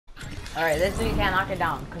Alright, this dude you can't knock it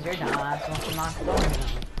down, because you're down. I'm supposed to knock the building down.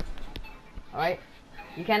 Alright?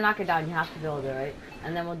 You can't knock it down, you have to build it, right?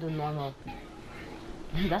 And then we'll do normal.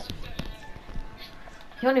 That's...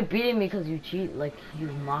 You only beating me because you cheat, like,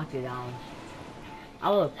 you knocked it down. I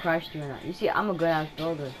would have crushed you in that. You see, I'm a good ass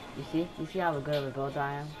builder. You see? You see how good of a builder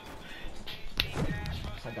I am?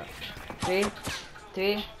 Hold up. 3,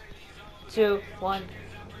 3, 2, 1.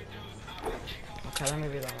 Okay, let me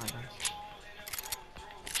reload my gun.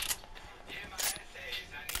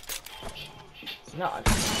 No.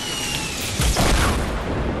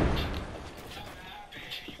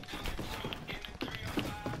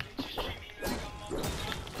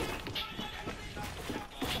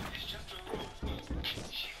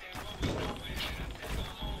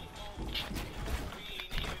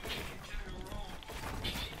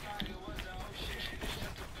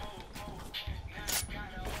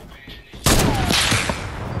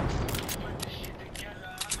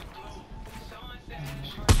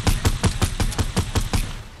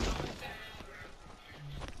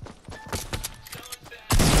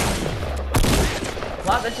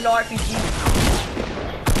 Wow, it's an RPG.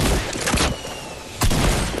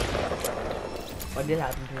 What did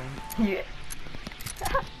happen to him? Yeah.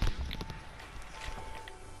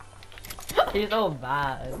 He's so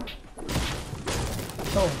bad.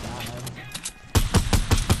 So bad.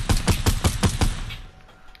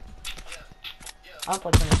 I'll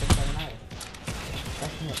put 2679.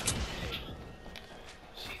 That's it.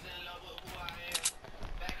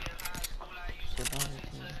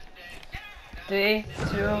 Three,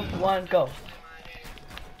 2, 1, go.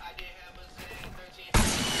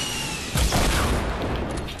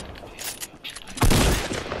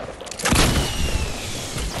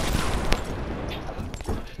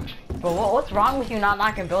 But what's wrong with you not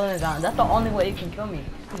knocking buildings down? That's the only way you can kill me.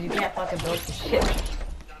 Because you can't fucking build for shit.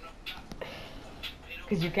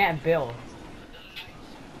 Because you can't build.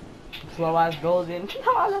 Slow ass building.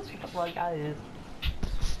 No, that's what the fuck that is.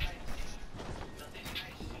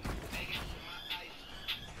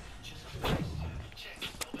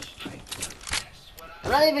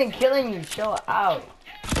 I'm not even killing you, chill out.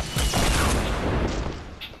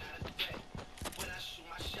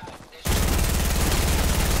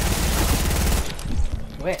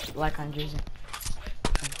 Wait, like on Jason.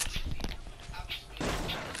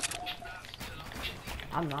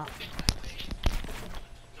 I'm not.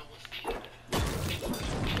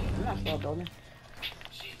 I'm not still building.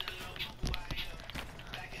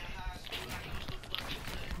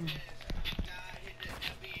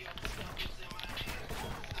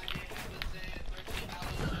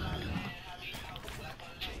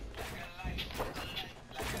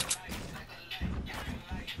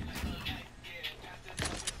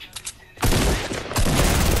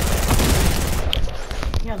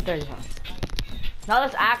 Yeah, 35. Now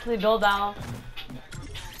let's actually build out.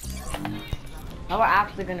 Now we're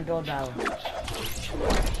actually gonna build out.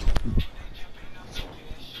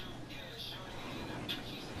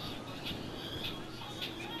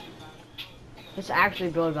 Let's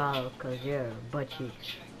actually build out, cause you're butt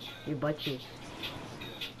cheeks. You butt cheeks.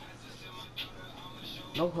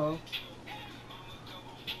 No ho.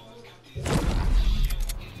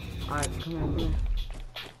 Alright, come here, come here.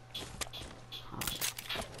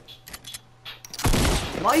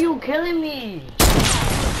 Why are you killing me?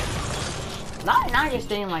 Now you're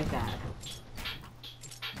staying like that.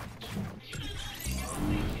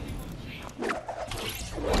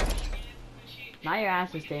 Now your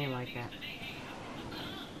ass is staying like that.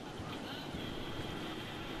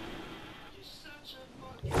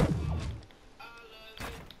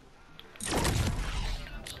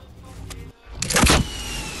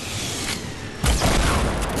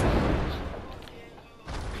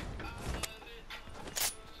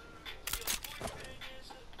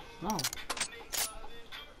 No.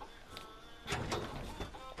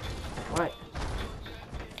 What?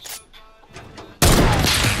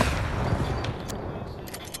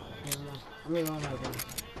 Let me roll my gun.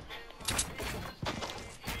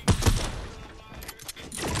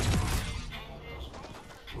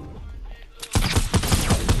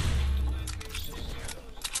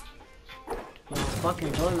 No,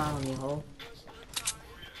 fucking going on me, ho.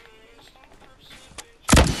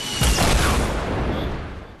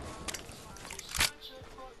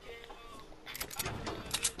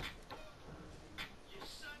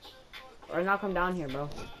 Or not come down here, bro.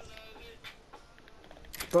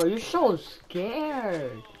 Bro, you're so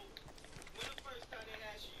scared.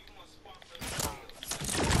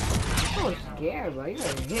 You're so scared, bro. You're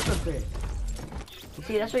a hypocrite. You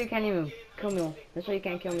see, that's why you can't even kill me. That's why you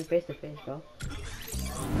can't kill me face to face, bro.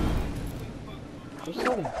 You're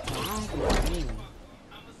so bad with me.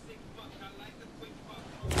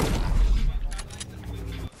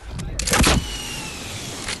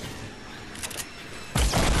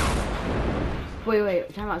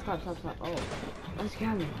 Wait, time out, stop. Oh, that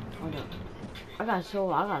scared me. Hold up. I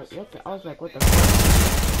was like, what the fuck?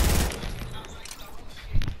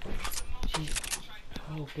 Jeez.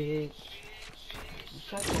 Oh, bitch.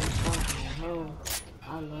 Shut the fucking hell.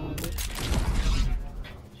 I love it.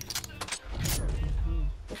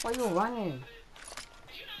 That's why you running.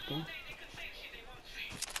 Okay.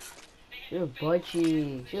 You're butt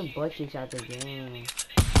cheeks. You're butt cheeks out the game.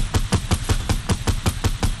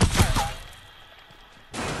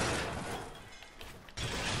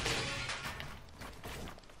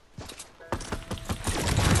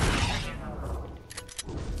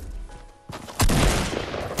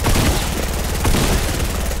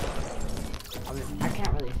 I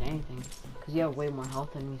can't really say anything because you have way more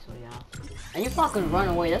health than me, so yeah. And you fucking run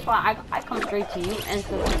away. That's why I come straight to you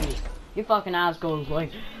instantly. Your fucking ass goes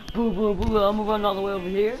like, boo boo boo. I'm gonna run all the way over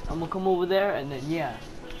here. I'm gonna come over there, and then yeah.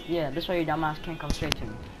 That's why your dumb ass can't come straight to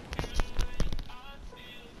me.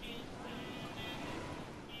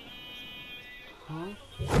 Huh?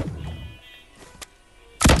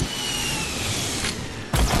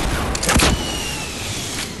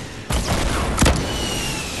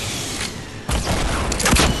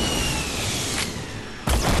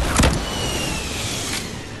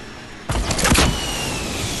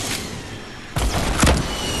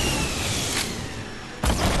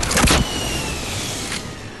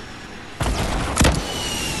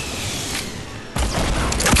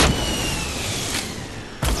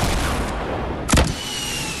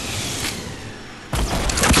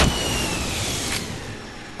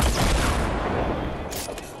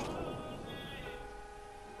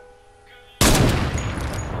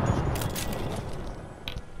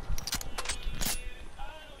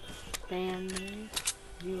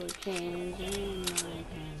 You were changing my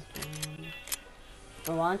passion.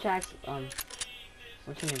 For one tracks,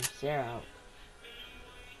 what's her name? Sarah out.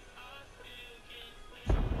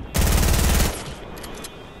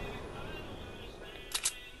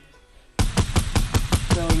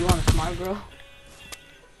 So you want a smart girl?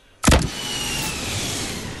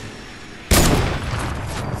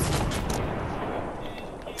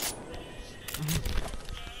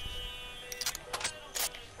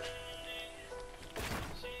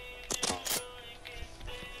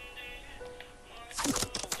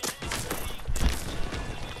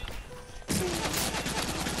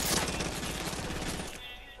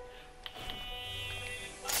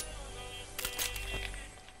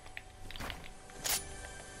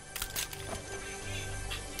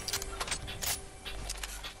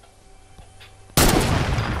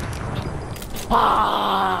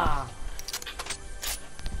 Ah!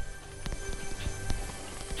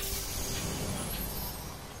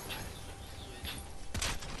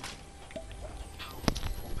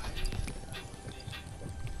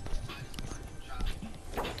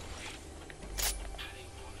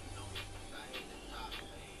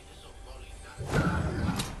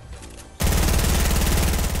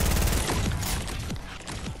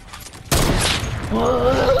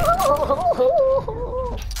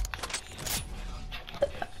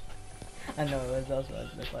 I know, it was also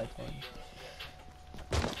that's why it's funny.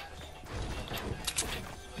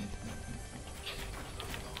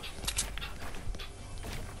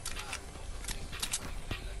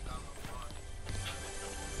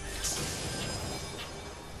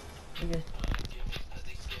 Okay.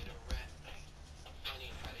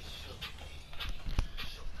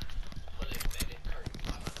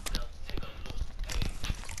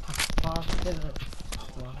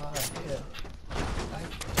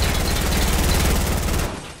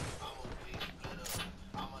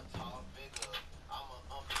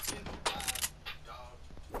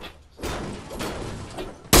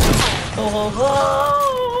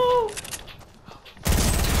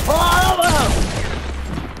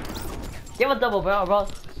 Give a double barrel, bro.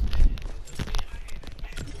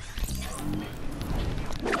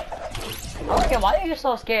 Okay, why are you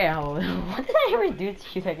so scared? What did I ever do to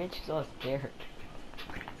you that get you so scared?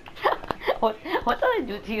 what did I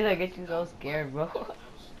do to you that get you so scared, bro?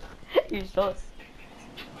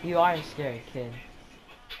 You are a scary kid.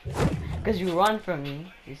 Cause you run from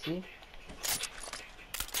me, you see?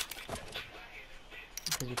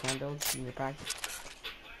 Because you can't build in your practice.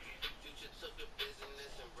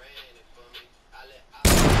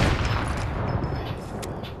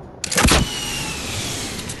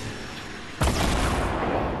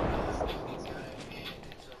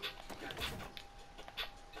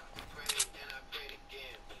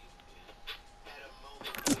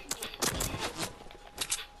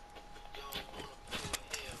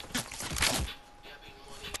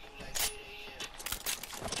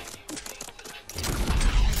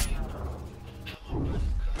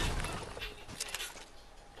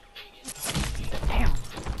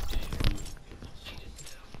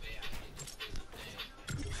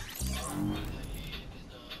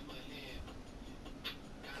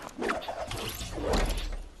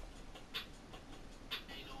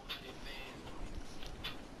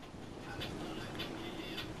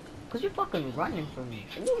 fucking running from me.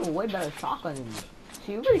 You're even way better shotgun than me.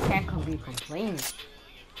 So you really can't be complaining.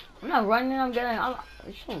 I'm not running,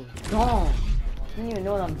 it's so dumb. I don't even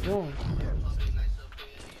know what I'm doing.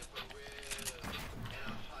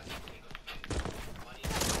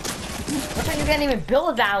 That's why you can't even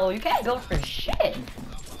build that low. You can't build for shit.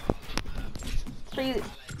 So you,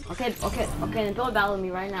 okay, then build battle with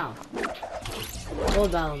me right now.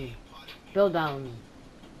 Build battle with me. Build battle with me.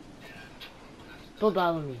 Build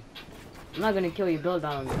battle with me. I'm not gonna kill you. Build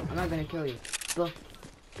battle with me. I'm not gonna kill you. Build.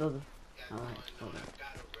 Alright, build it.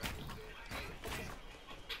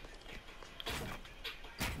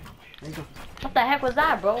 There you go. What the heck was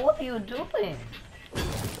that, bro? What are you doing? I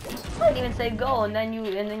didn't even say go, and then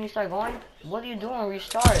you start going. What are you doing?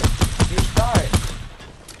 Restart. Restart.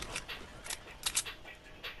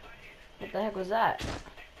 What the heck was that?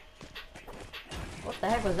 What the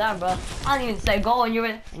heck was that, bro? I didn't even say go, and you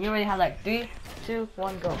already had like 3, 2,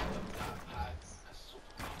 1, go.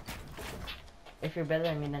 If you're better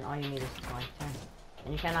than me, then all you need is 5, 10,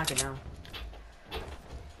 and you can't knock it down.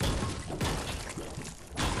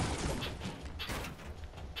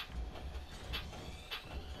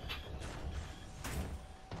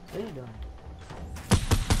 What are you doing?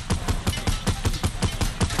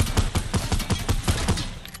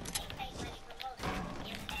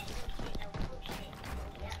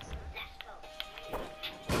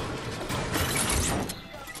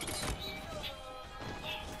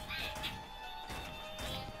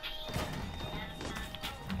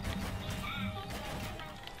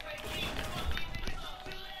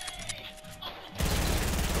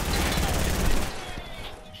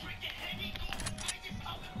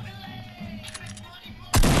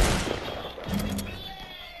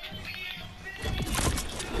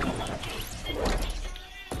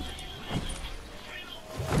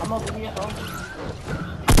 I'm over here, bro.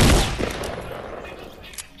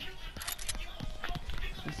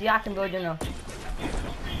 You see, I can build, you know.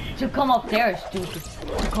 To come up there, stupid.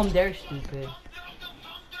 To come there, stupid.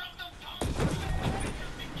 I'm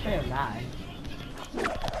sure you're mad.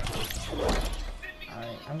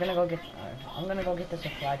 Alright, I'm gonna go get the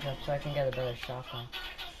supply drop so I can get a better shotgun.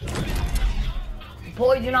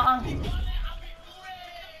 Boy, you know.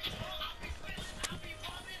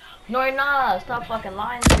 No, you're not. Stop fucking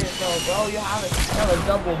lying to yourself, bro. You have a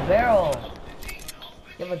double barrel.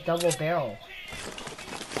 You have a double barrel.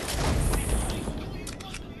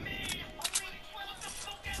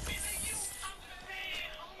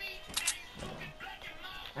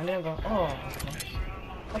 I'm gonna go. Oh,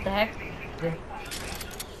 what the heck?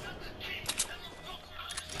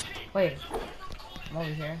 Wait, I'm over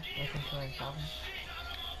here looking for a shotgun.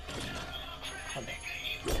 Hold on.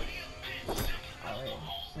 Alright.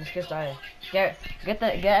 Let's get started. Get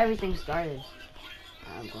everything started.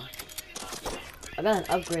 I'm going. I got an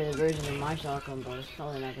upgraded version of my shotgun, but it's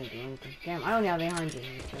probably not gonna do anything. Damn, I only have 800.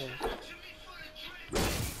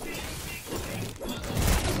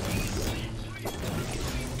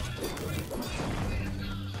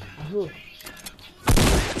 Ooh.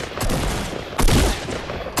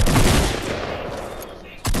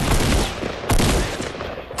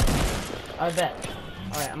 I bet.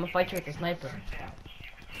 Alright, I'm gonna fight you with the sniper.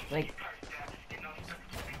 Like.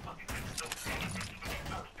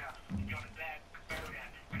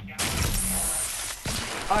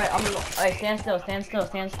 Alright, stand still. Stand still,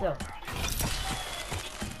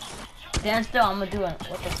 I'm gonna do it.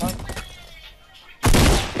 What the fuck?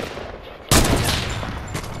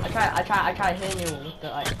 I try hitting you with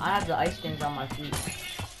the ice. I have the ice things on my feet.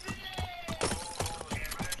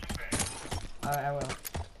 Alright, I will.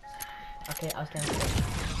 Okay, I'll stand still.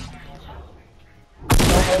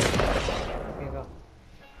 Okay, go.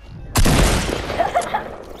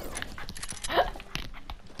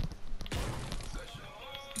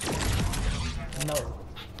 No.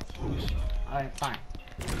 Alright, fine.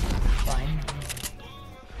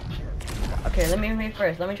 Okay, let me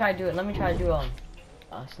first. Let me try to do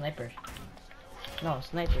sniper. No,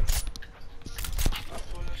 sniper.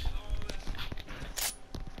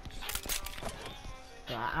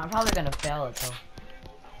 Yeah, I'm probably gonna fail it though.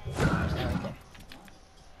 Right there.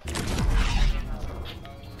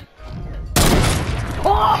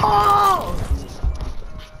 Oh!